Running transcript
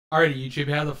Alrighty YouTube,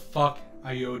 how the fuck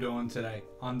are you all doing today?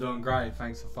 I'm doing great,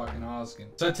 thanks for fucking asking.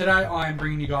 So today I am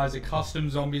bringing you guys a custom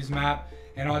zombies map,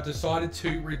 and I decided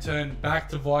to return back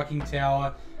to Viking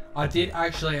Tower. I did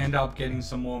actually end up getting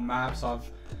some more maps. I've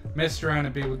messed around a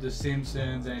bit with The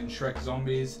Simpsons and Shrek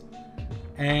Zombies,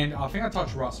 and I think I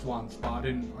touched Rust once, but I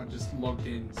didn't. I just logged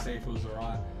in to see if it was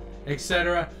alright,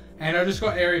 etc. And I just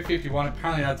got Area 51.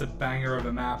 Apparently that's a banger of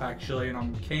a map actually, and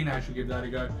I'm keen to actually give that a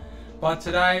go. But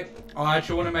today, I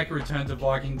actually want to make a return to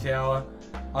Viking Tower.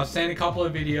 I've seen a couple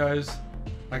of videos,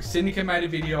 like Syndicate made a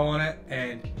video on it,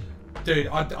 and dude,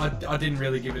 I didn't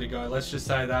really give it a go. Let's just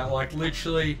say that, like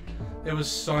literally, there was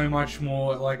so much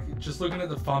more. Like just looking at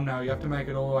the thumbnail, you have to make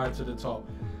it all the way to the top.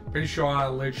 Pretty sure I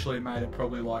literally made it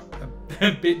probably like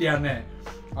a bit down there.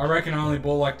 I reckon I only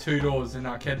bought like 2 doors and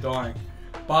I kept dying.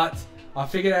 But I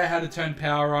figured out how to turn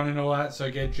power on and all that,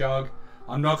 so get Jug.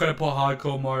 I'm not going to put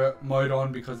hardcore mode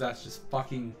on because that's just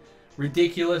fucking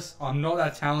ridiculous. I'm not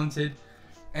that talented.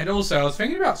 And also, I was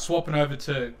thinking about swapping over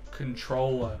to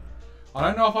controller. I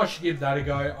don't know if I should give that a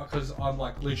go because I'm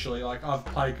like literally like I've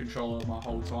played controller my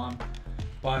whole time.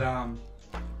 But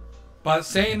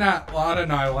seeing that, well, I don't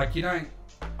know, like I don't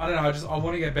know, I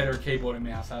want to get better at keyboard and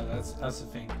mouse. That's the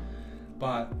thing.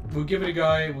 But we'll give it a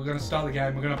go. We're going to start the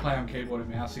game. We're going to play on keyboard and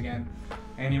mouse again.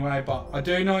 Anyway, but I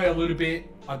do know a little bit.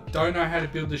 I don't know how to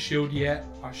build the shield yet.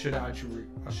 I should actually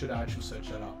search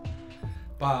that up.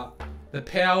 But the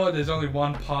power, there's only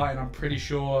one part, and I'm pretty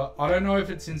sure. I don't know if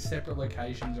it's in separate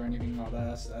locations or anything like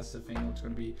that. That's the thing. It's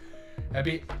going to be a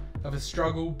bit of a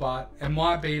struggle, but it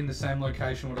might be in the same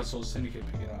location what I saw Syndicate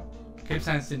pick it up. I keep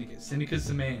saying Syndicate. Syndicate's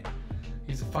the man.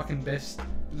 He's the fucking best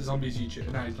zombies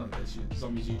YouTuber. No, he's not the best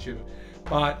zombies YouTuber.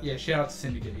 But yeah, shout out to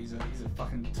Syndicate. He's a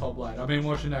fucking top lad. I've been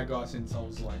watching that guy since I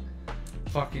was like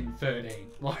fucking 13.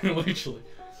 Like literally.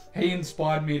 He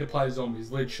inspired me to play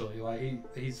zombies, literally.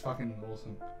 Like he's fucking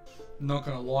awesome. Not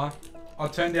gonna lie. I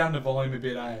turned down the volume a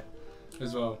bit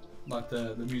as well. Like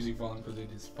the music volume, because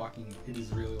it is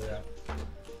really loud.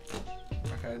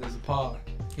 Okay, there's a part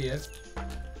here. So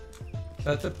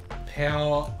that's a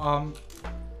power.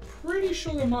 Pretty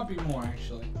sure there might be more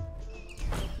actually.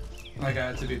 Okay,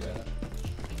 that's a bit better.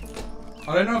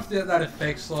 I don't know if that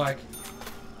affects like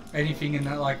anything in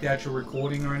that, like the actual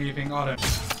recording or anything. I don't know.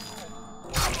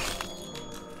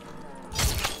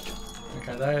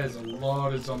 Okay, there's a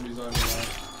lot of zombies over there.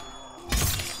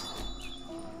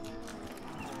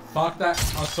 Fuck that.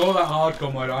 I saw that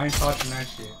hardcore mode. I ain't touching that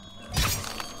shit.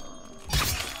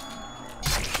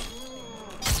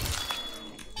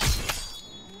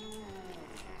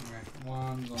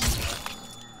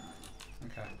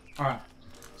 Okay, alright.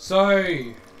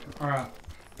 So, alright.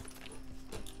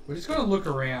 We're just gonna look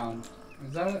around.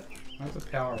 Is that it? That's a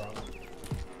power up.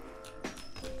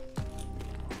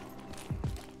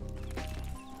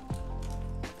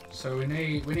 So we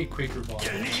need quick revival.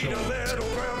 Sure. Let's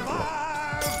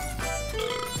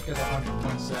get the 100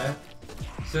 points there.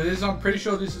 So this, I'm pretty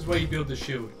sure this is where you build the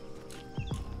shield.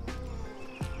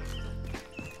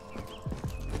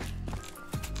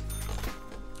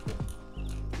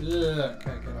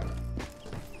 Okay, get up.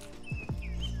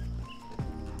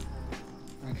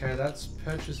 Okay, that's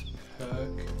purchase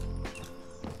perk.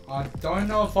 I don't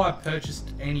know if I purchased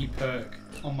any perk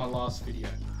on my last video.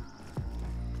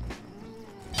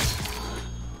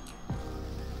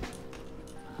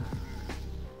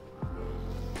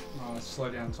 Oh, slow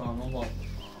down time. I'm like,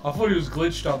 I thought it was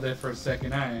glitched up there for a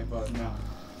second, but no.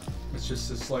 It's just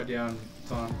to slow down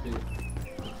time a bit.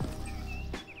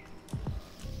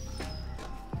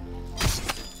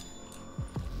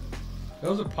 There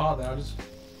was a part that I just...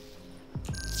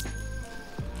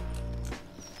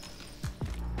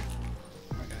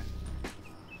 Okay.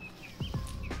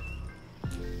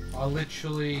 I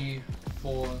literally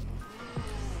thought...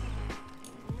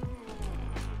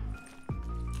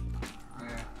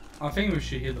 Yeah. I think we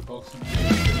should hear the boxing.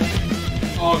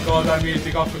 Oh god, that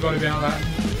music, I forgot about that.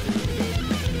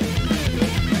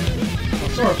 I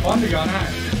saw a thunder gun,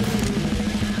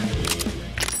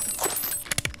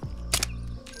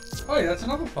 Oh yeah, that's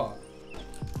another part.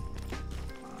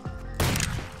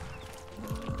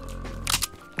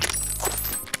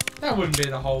 That wouldn't be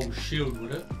the whole shield,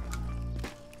 would it?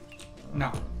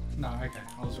 No, okay,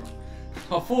 I was wrong.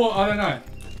 I thought, I don't know.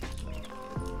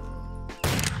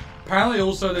 Apparently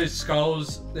also there's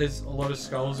skulls, there's a lot of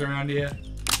skulls around here.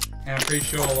 And I'm pretty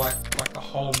sure like the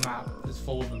whole map is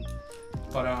full of them.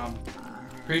 But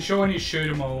pretty sure when you shoot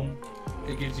them all,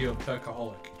 it gives you a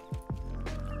perkaholic.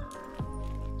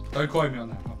 Don't quote me on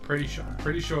that. I'm pretty sure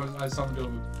it has something to do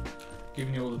with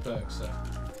giving you all the perks. So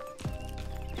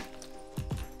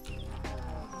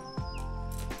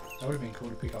that would have been cool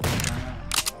to pick up.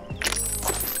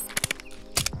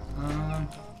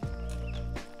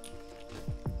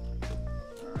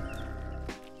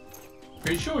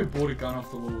 Pretty sure we bought a gun off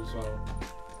the wall as well.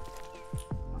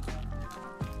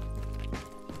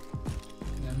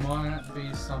 There might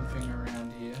be something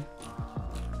around here.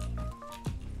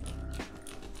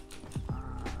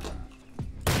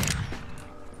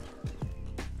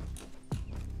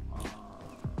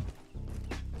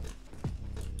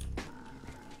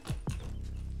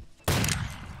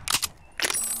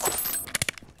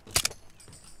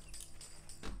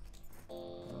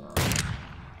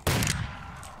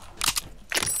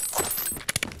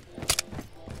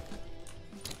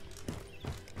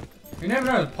 You never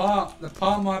know, the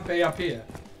part might be up here.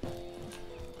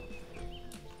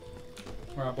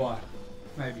 Where I buy it.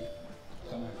 Maybe.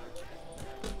 Don't know.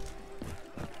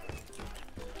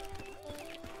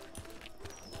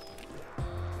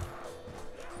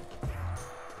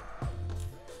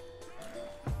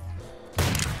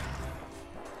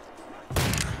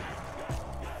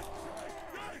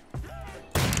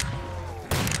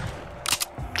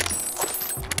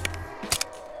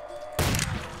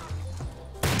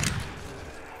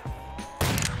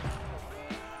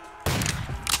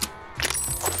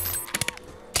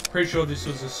 Pretty sure this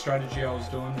was a strategy I was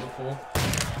doing before.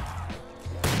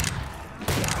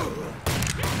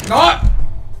 Not!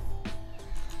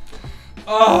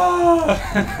 Oh!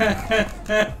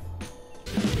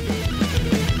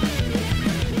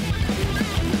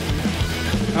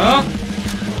 Huh?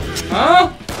 Huh?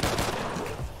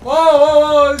 Whoa, whoa,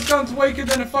 whoa, this gun's weaker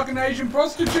than a fucking Asian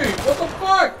prostitute. What the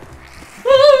fuck?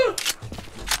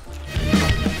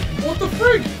 What the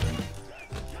freak?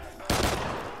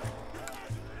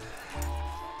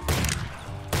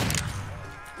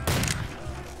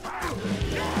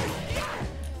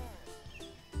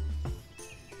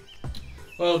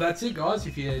 Well, that's it, guys.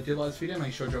 If you did like this video,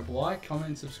 make sure to drop a like, comment,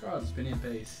 and subscribe. It's been in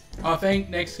peace. I think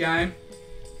next game,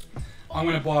 I'm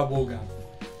going to buy a wall gun.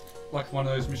 Like one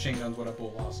of those machine guns what I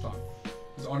bought last time.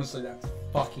 Because honestly, that's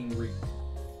fucking rigged.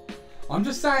 I'm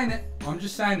just saying it. I'm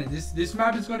just saying it. This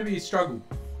map is going to be a struggle.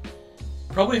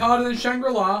 Probably harder than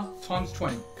Shangri-La times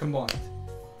 20 combined.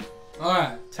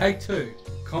 Alright, take 2.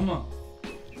 Come on.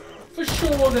 For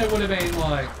sure there would have been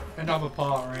like another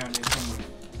part around here somewhere.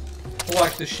 Or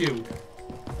like the shield.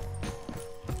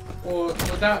 Or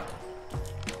would that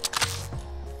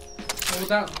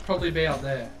probably be up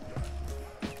there?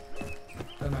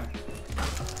 Don't know.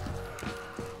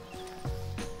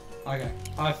 Okay,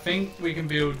 I think we can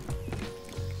build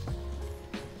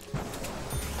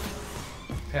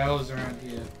powers around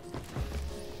here.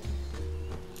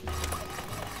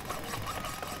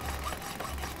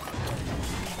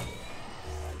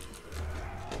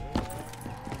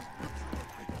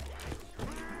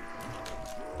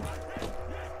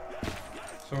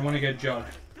 So I want to get Jug.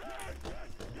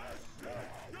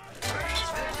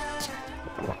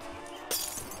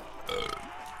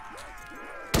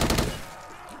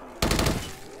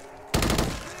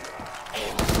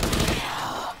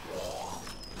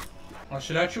 I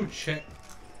should actually check.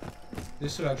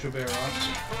 This should actually be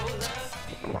alright.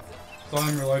 So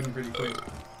I'm reloading pretty quick.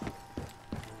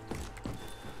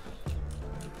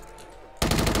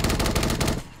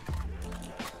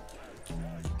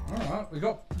 Alright,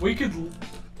 we could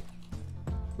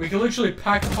literally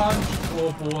pack a punch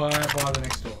or buy the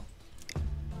next door.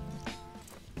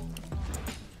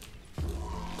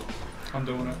 I'm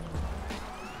doing it.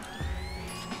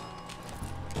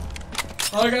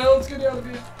 Okay, let's get out of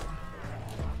here.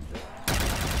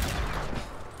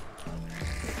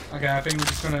 Okay, I think we're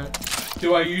just gonna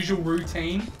do our usual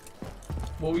routine.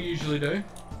 What we usually do.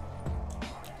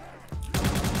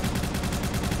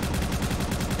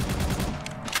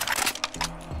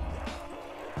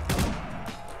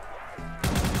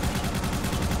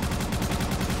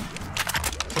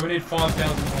 So we need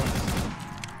 5,000 points.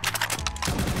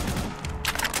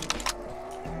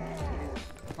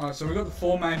 Alright, so we got the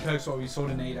 4 main perks what we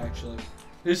sort of need actually.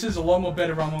 This is a lot more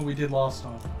better run than we did last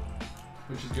time.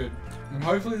 Which is good. And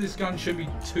hopefully this gun shouldn't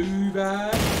be too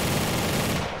bad.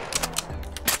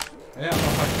 Yeah, I'm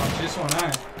not gonna punch this one,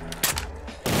 eh?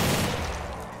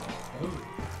 Ooh.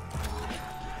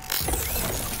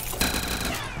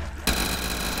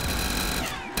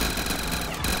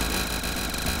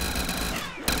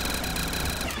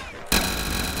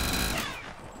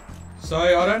 So,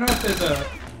 I don't know if there's a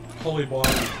holy Bible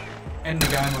end the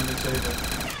game on this either.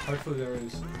 Hopefully there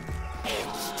is.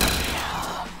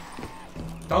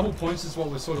 Double points is what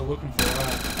we're sort of looking for,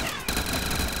 right?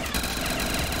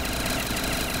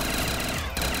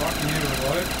 Fucking need to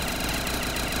reload.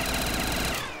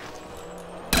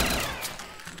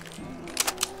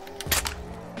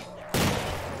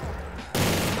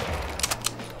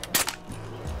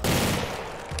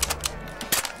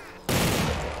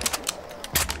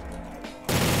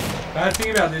 Bad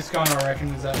thing about this gun, I reckon,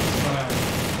 is that it's gonna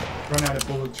run out of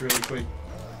bullets really quick.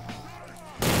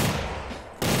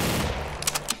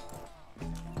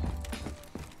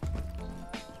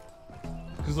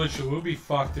 Because literally, we'll be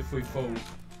fucked if we fall.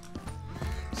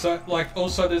 So, like,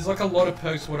 also, there's like a lot of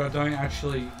perks what I don't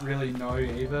actually really know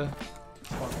either.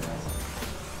 Fuck that.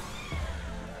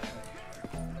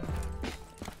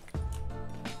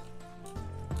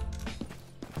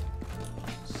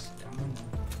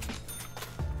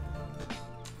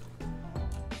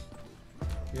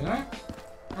 You know?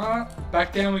 Alright,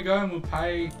 back down we go and we'll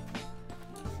pay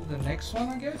for the next one,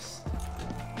 I guess.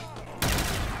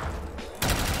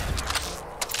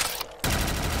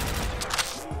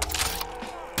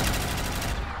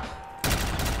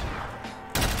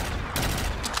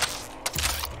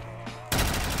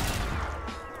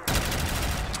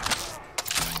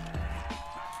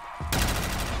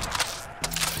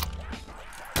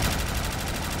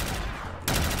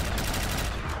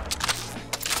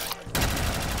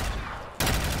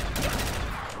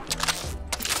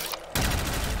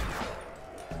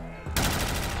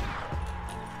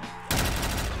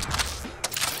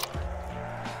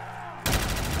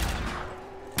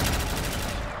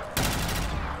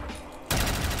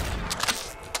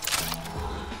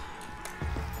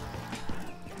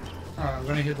 Alright, I'm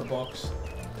gonna hit the box.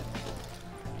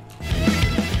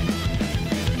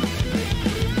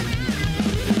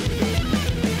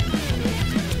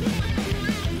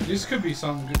 This could be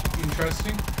something good,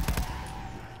 interesting.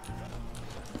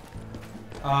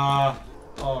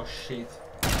 Oh shit.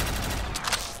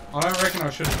 I don't reckon I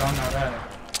should have done that, eh?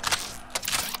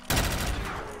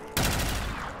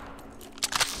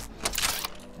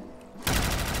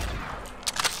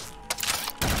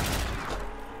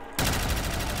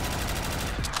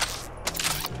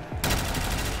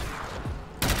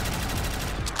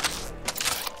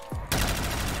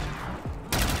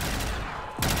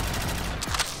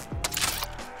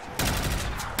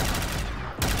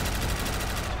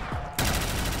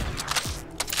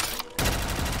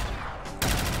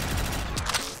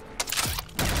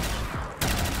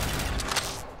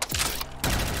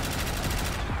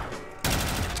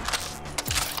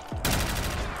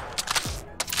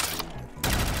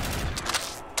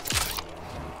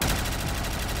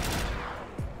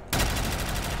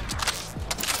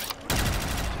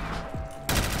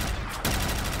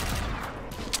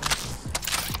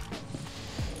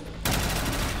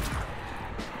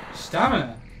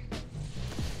 Stamina.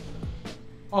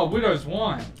 Oh, Widow's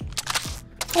Wine.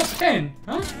 Cost 10,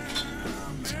 huh?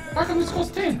 How come this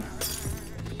costs 10?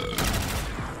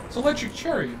 It's Electric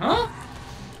Cherry, huh?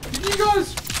 Did you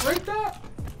guys rate that?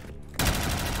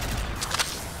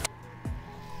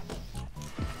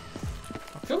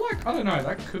 I feel like, I don't know,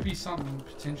 that could be something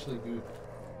potentially good.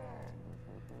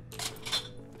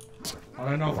 I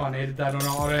don't know if I needed that or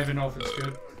not. I don't even know if it's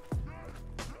good.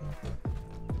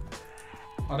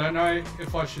 I don't know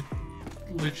if I should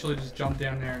literally just jump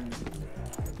down there and,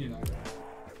 you know.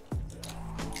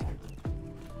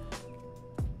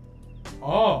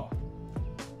 Oh!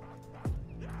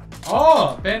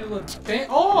 Oh! Bandit.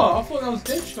 Oh! I thought that was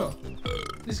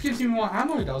Deadshot. This gives you more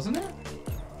ammo, doesn't it?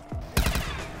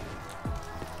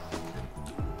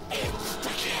 Okay,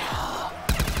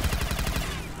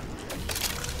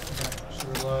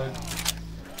 should reload.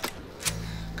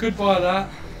 Could buy that.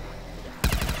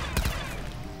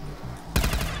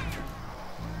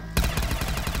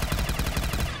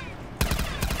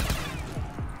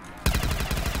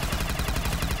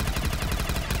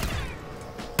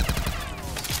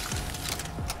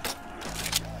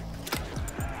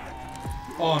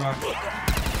 Oh no.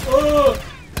 Oh!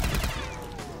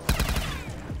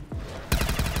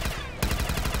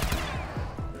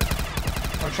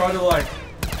 I try to like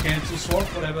cancel swap,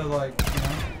 whatever, like, you know.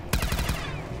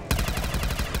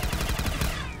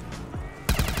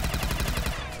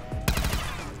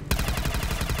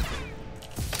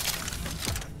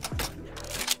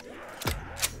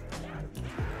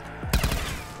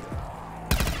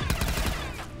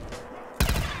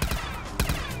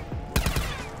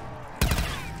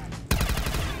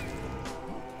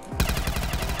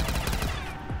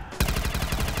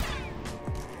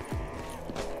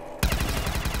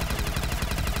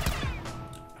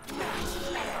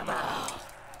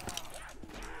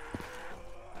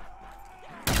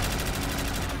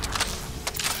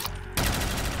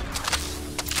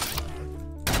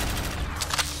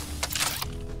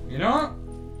 You know what?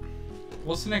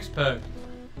 What's the next perk?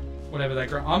 Whatever they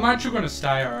grant. I'm actually going to stay,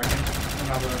 I reckon.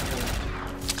 Another,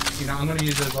 you know, I'm going to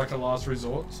use it as like a last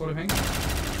resort sort of thing.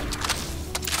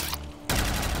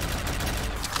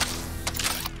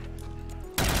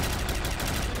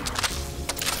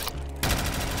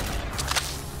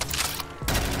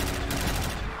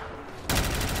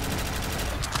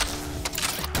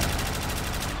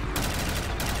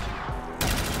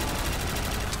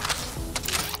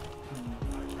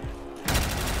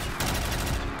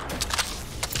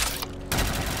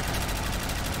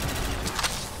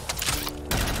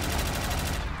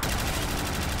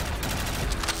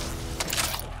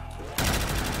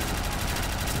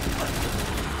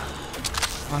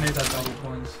 I need that double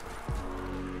coins.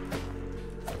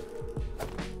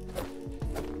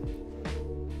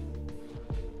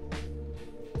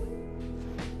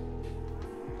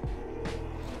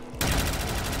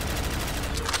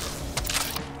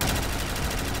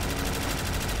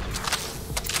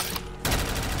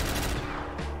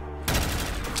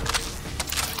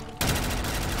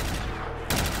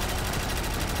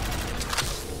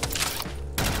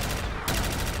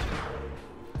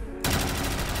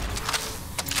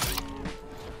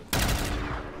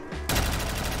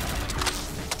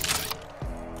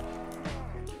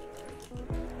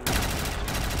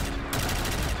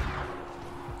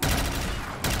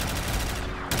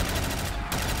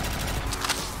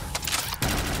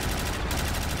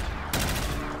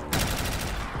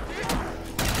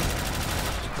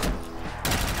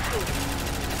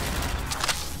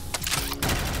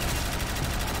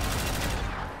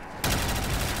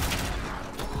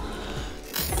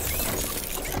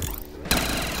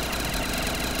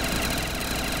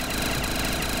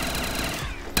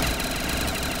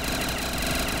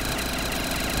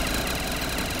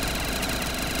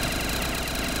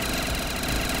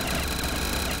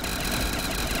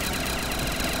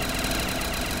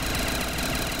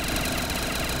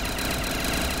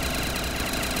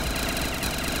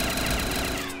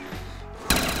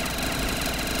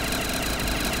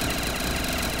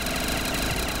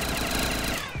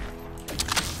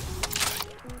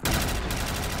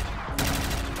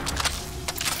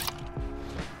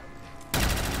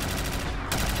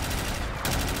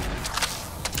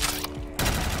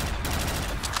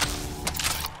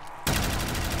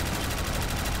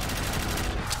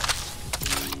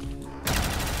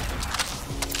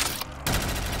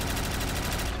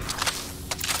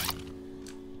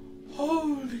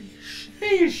 Holy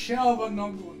sheesh, how have I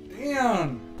not gone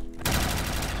down?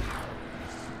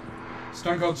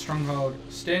 Stone Cold Stronghold.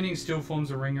 Standing still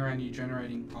forms a ring around you,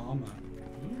 generating armor.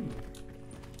 Ooh.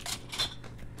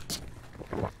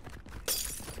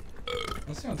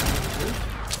 That sounds really good.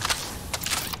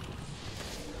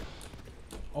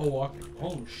 Oh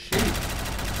shit.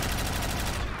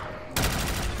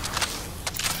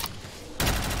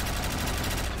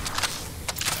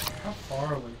 How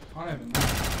far are we? I don't even know.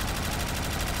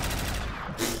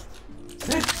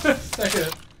 Say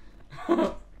it.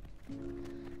 Okay.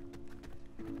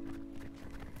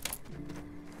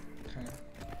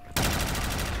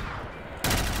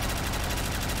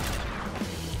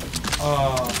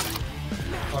 Oh.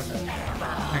 Okay.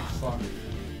 Thank fuck.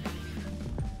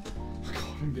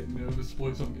 God, I'm getting nervous,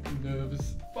 boys. I'm getting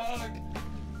nervous. Fuck.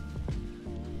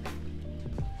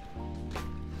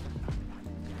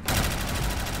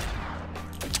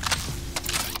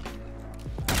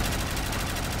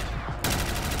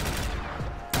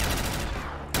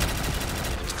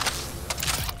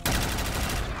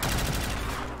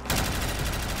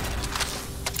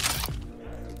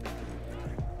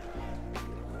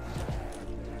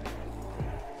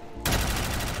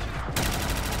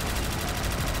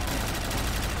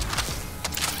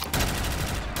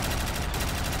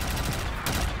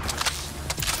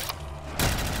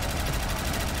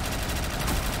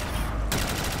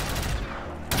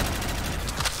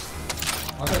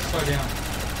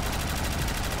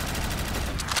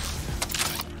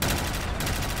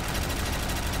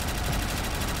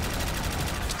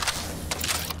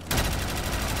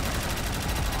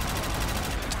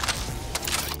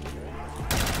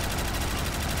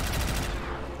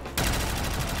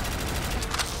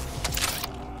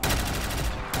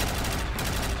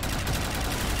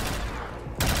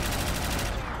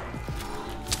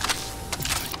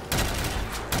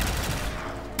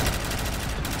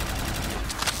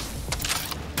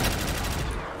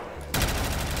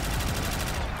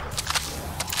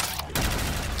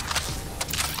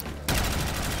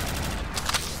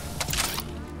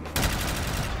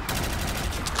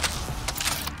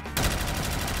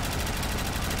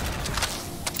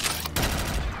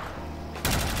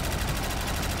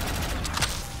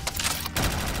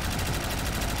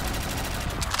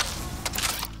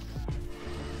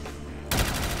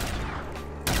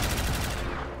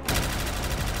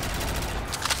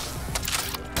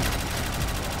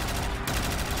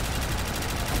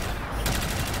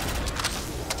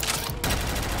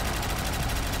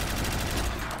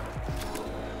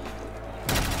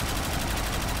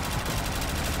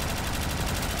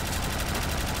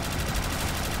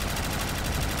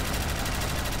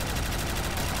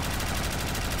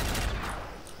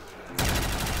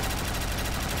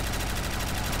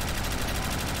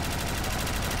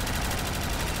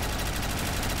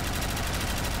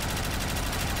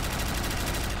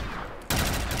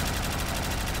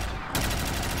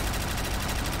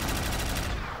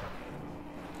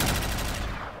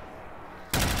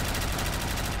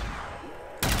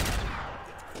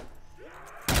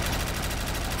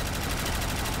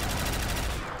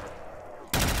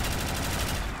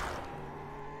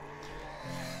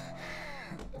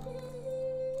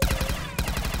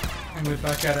 And we're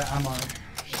back out of ammo.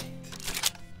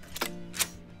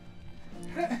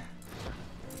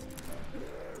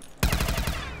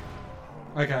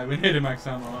 Okay, we need to make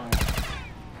some ammo.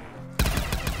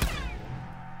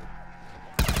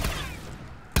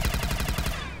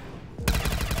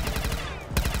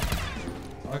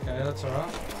 Okay, that's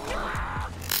alright.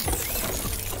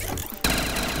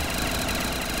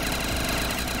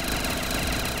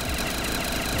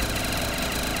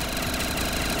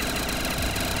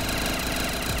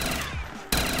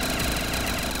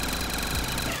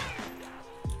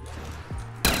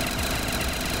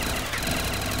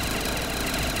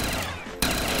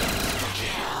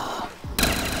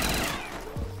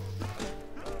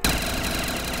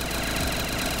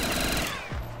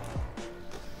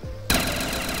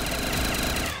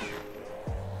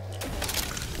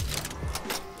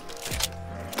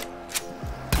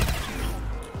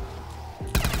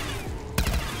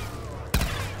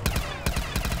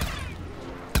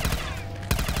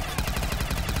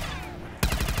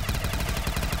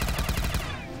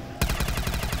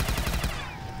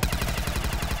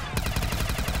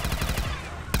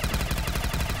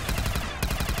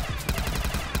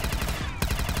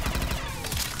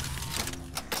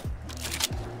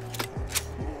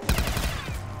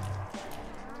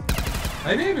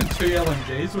 Maybe even 2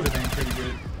 LMGs would have been pretty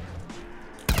good.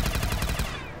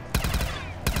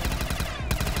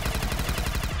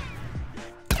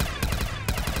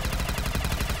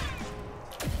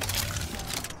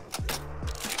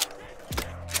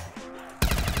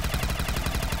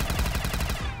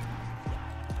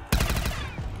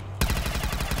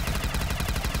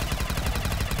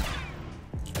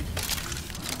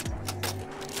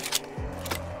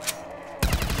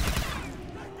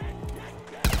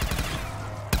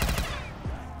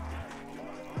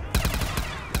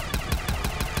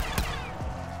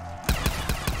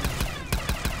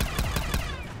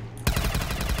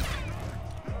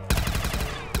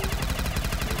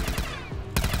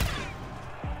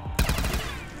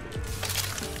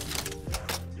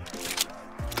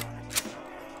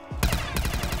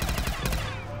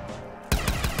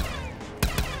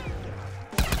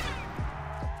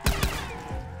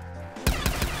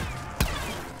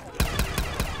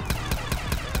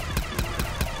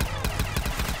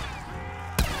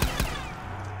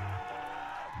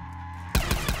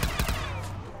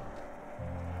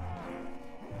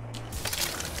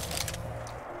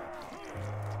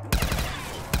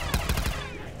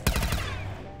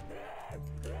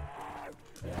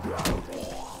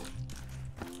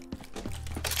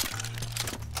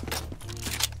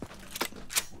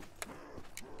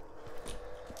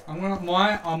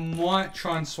 I might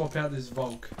try and swap out this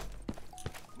Volk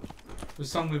with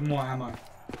something with more ammo.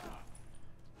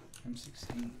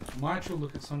 M16. I might actually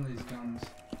look at some of these guns.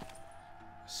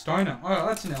 Stoner. Oh,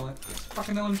 that's an It's a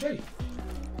fucking LMG.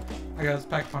 Okay, let's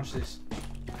pack punch this.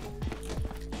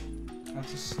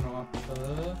 That's a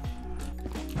sniper.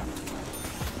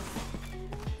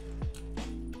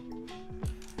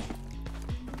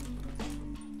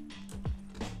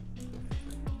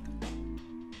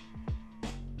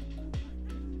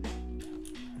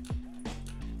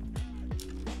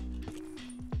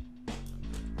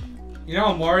 You know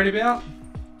what I'm worried about?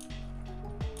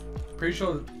 Pretty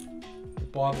sure the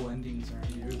Bible endings are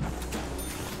in here.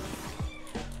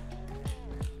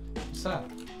 What's that?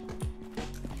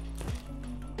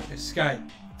 Escape.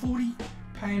 40,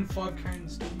 paying 5k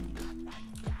installment.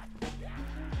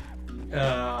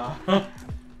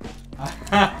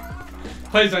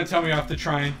 Please don't tell me I have to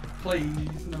train. Please.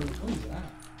 No, what is that?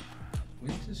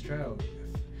 Winter's Trail.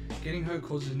 Getting hurt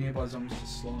causes nearby zombies to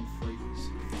slow and freeze.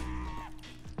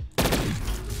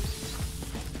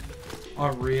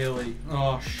 Oh, really?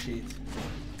 Oh, shit.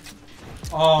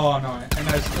 Oh, no. And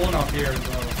they spawn up here as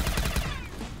well.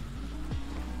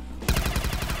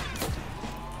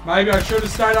 Maybe I should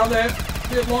have stayed up there a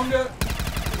bit longer.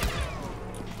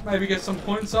 Maybe get some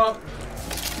points up.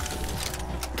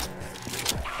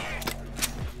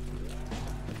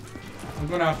 I'm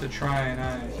gonna have to train,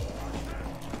 eh?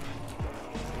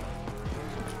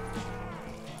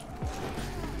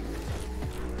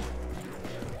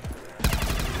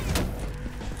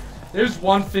 There's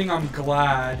one thing I'm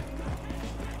glad.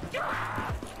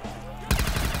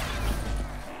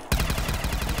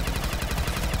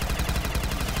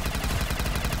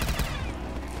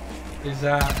 Is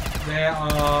that there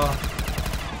are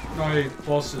no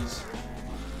bosses.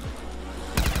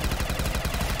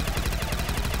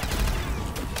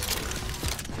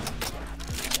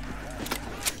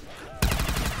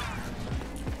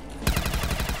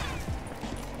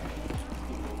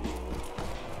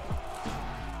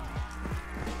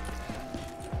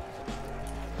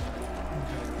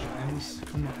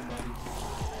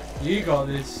 You got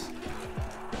this.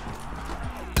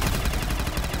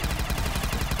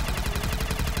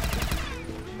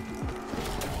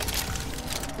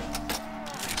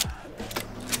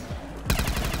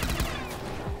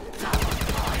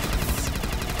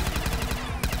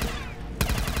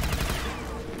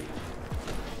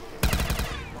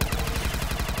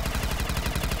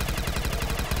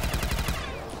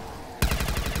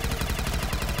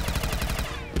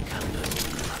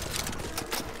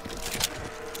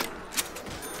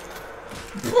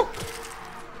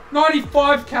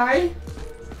 $95K?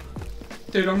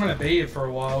 Dude, I'm gonna be here for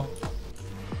a while.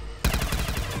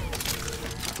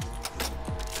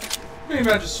 Thinking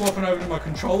about just swapping over to my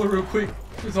controller real quick,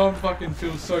 because I fucking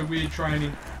feel so weird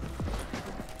training.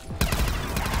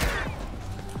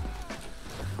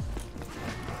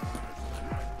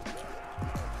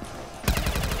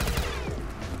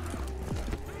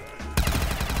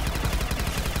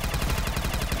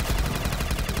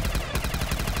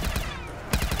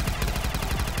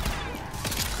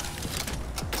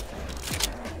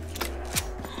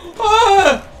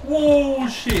 Ah! Whoa,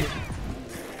 shit.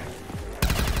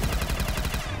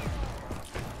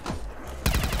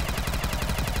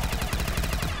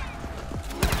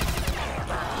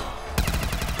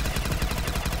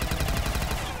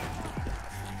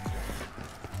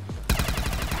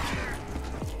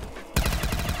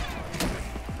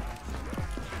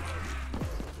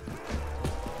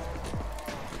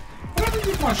 What happened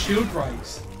if my shield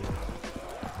breaks?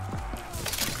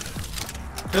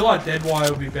 I feel like dead wire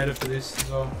would be better for this as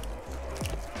well.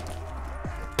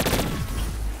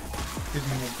 Gives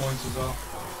me more points as well.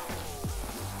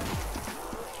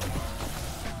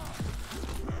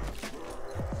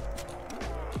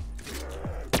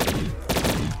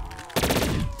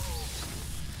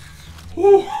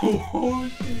 Oh,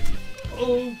 shit.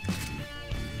 Oh.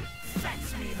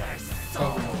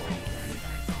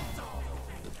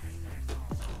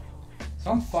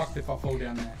 So I'm fucked if I fall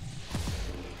down there.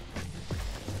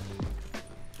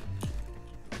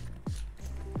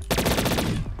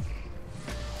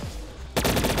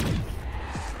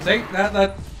 See,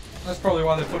 that's probably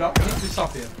why they put up this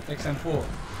up here, XM4.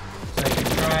 So you can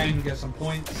train, get some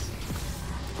points.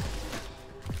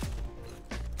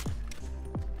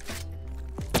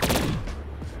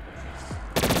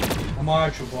 I might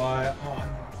actually buy it. Oh,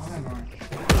 I don't know.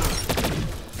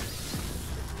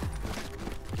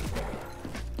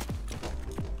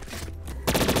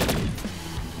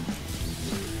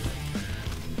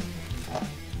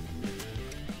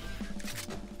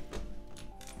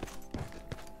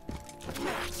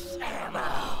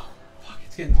 Fuck,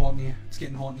 it's getting hot in here. It's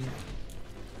getting hot in here.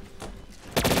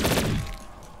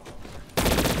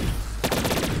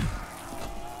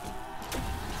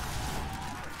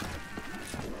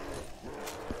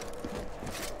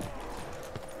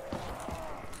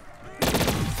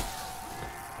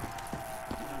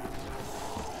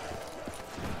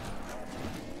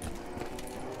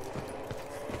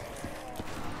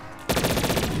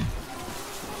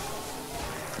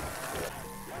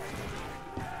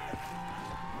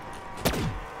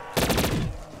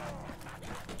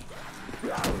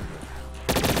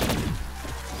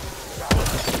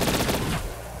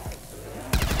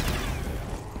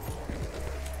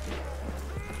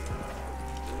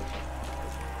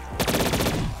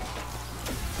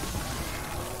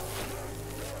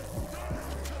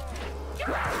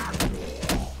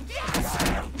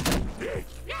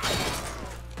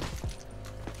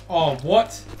 Oh,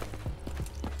 what?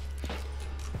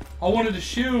 I wanted a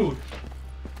shield.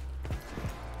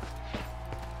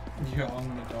 Yeah, I'm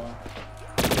gonna die.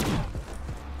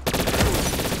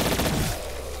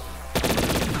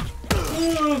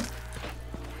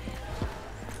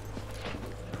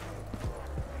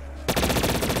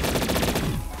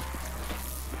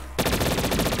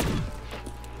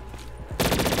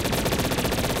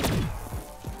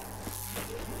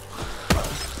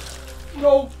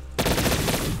 No.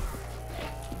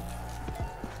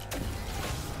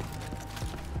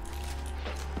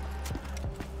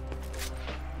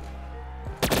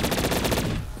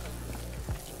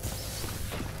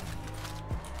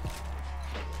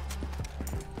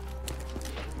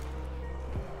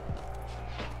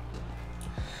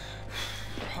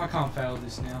 I can't fail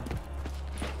this now.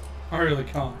 I really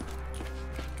can't.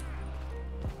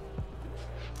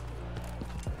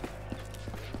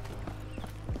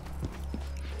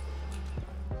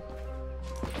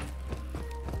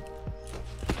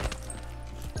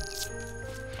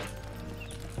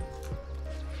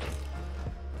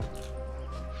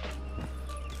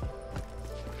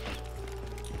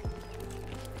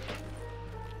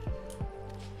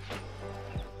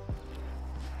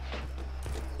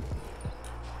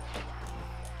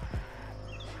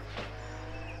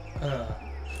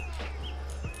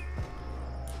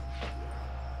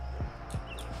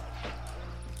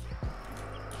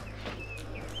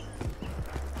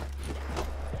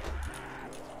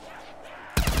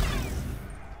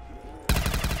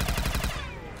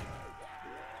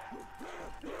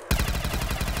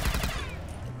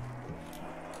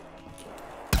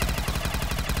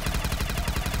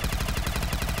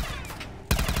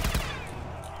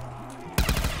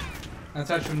 That's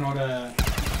actually not a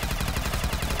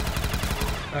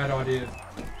bad idea.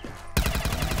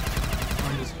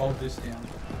 I'll just hold this down.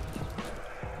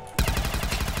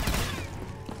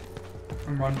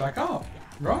 And run back up.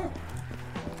 Right.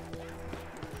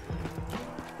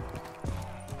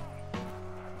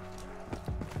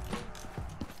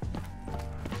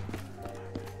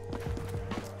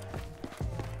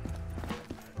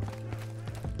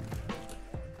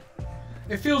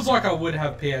 It feels like I would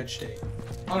have PhD.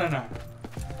 I don't know.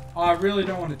 I really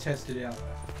don't want to test it out.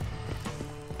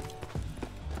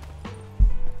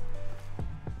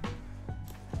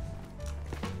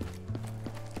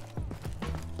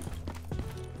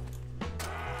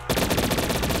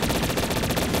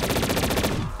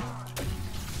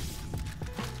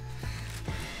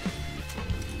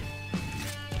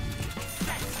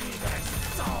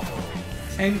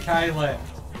 $10K left.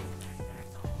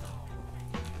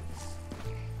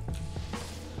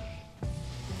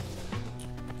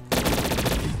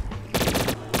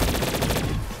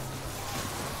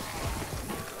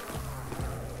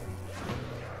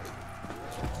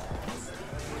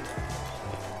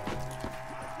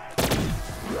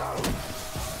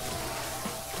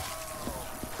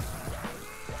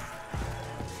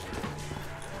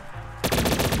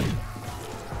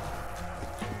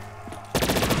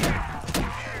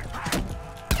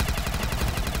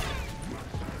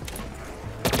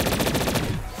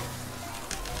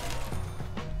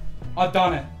 I've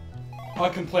done it. I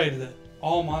completed it.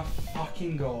 Oh my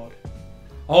fucking god.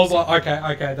 I was like,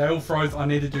 okay, they all froze. I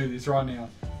need to do this right now,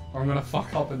 or I'm gonna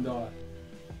fuck up and die.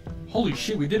 Holy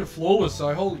shit, we did it flawless,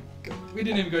 so holy god. We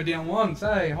didn't even go down once,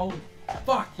 hey? Holy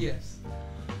fuck, yes.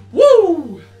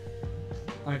 Woo!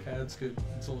 Okay, that's good.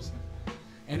 That's awesome.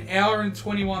 An hour and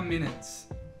 21 minutes.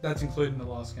 That's including the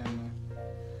last game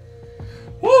though.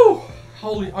 Woo!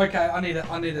 Holy, okay, I need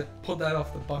to put that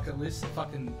off the bucket list. The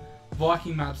fucking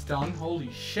Viking map's done. Holy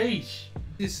sheesh.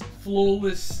 This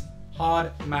flawless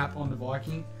hard map on the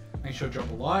Viking. Make sure to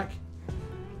drop a like.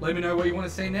 Let me know what you want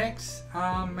to see next.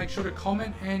 Make sure to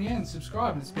comment and yeah, and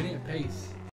subscribe. And it's been it. Peace.